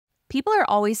People are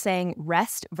always saying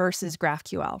REST versus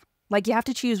GraphQL, like you have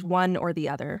to choose one or the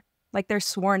other, like they're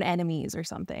sworn enemies or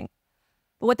something.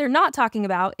 But what they're not talking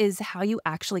about is how you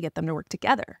actually get them to work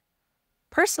together.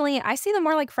 Personally, I see them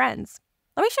more like friends.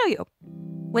 Let me show you.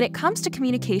 When it comes to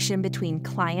communication between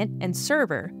client and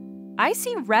server, I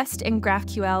see REST and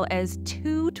GraphQL as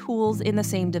two tools in the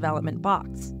same development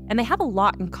box, and they have a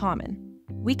lot in common.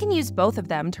 We can use both of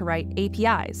them to write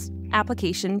APIs,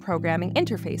 application programming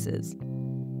interfaces.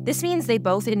 This means they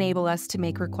both enable us to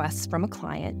make requests from a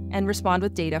client and respond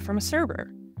with data from a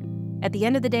server. At the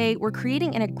end of the day, we're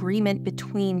creating an agreement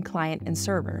between client and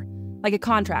server, like a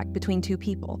contract between two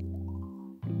people.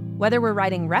 Whether we're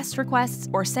writing REST requests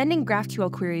or sending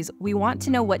GraphQL queries, we want to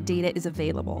know what data is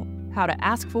available, how to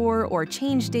ask for or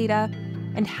change data,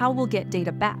 and how we'll get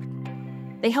data back.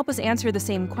 They help us answer the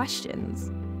same questions.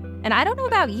 And I don't know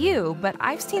about you, but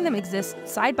I've seen them exist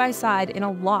side by side in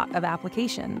a lot of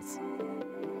applications.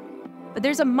 But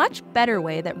there's a much better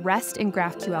way that REST and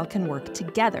GraphQL can work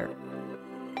together.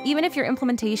 Even if your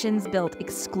implementation's built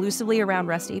exclusively around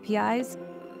REST APIs,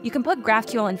 you can put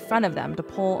GraphQL in front of them to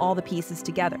pull all the pieces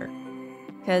together.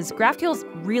 Because GraphQL's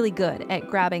really good at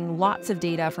grabbing lots of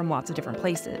data from lots of different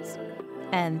places.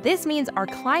 And this means our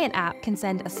client app can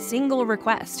send a single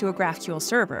request to a GraphQL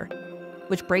server,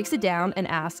 which breaks it down and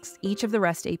asks each of the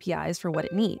REST APIs for what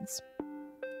it needs.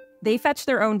 They fetch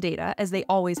their own data, as they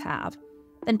always have,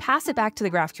 then pass it back to the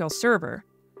GraphQL server.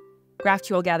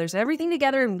 GraphQL gathers everything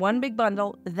together in one big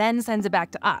bundle, then sends it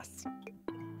back to us.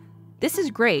 This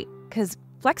is great, because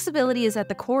flexibility is at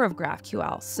the core of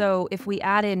GraphQL, so if we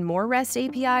add in more REST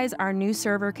APIs, our new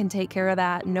server can take care of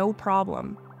that, no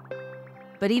problem.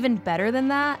 But even better than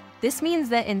that, this means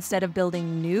that instead of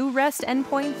building new REST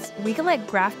endpoints, we can let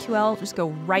GraphQL just go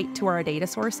right to our data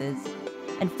sources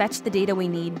and fetch the data we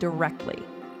need directly.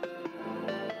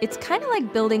 It's kind of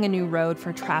like building a new road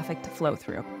for traffic to flow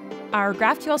through. Our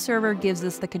GraphQL server gives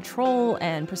us the control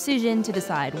and precision to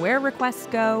decide where requests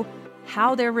go,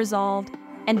 how they're resolved,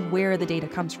 and where the data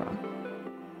comes from.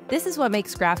 This is what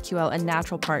makes GraphQL a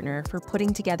natural partner for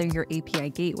putting together your API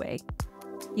gateway.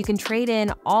 You can trade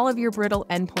in all of your brittle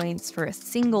endpoints for a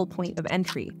single point of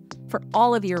entry for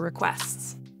all of your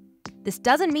requests. This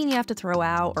doesn't mean you have to throw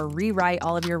out or rewrite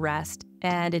all of your REST,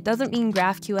 and it doesn't mean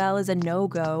GraphQL is a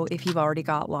no-go if you've already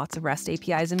got lots of REST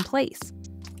APIs in place.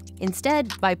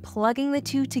 Instead, by plugging the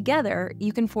two together,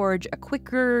 you can forge a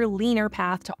quicker, leaner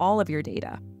path to all of your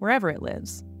data, wherever it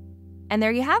lives. And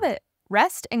there you have it.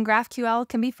 REST and GraphQL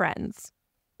can be friends.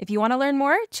 If you want to learn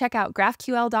more, check out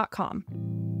graphql.com.